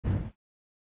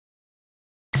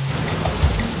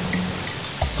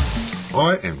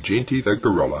I am Genty the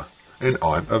gorilla, and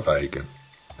I'm a vegan.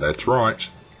 That's right,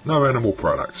 no animal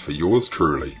products for yours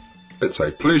truly. It's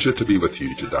a pleasure to be with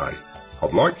you today.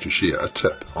 I'd like to share a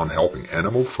tip on helping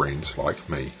animal friends like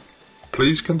me.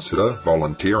 Please consider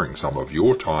volunteering some of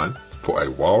your time for a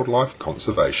wildlife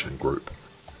conservation group.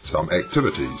 Some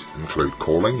activities include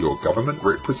calling your government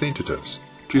representatives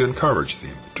to encourage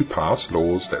them to pass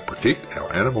laws that protect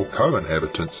our animal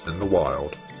co-inhabitants in the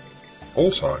wild.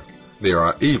 Also, there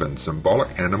are even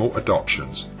symbolic animal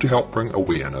adoptions to help bring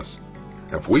awareness.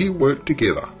 If we work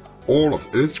together, all of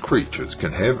Earth's creatures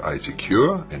can have a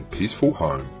secure and peaceful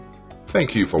home.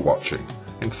 Thank you for watching,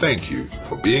 and thank you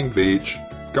for being veg,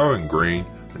 going green,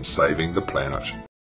 and saving the planet.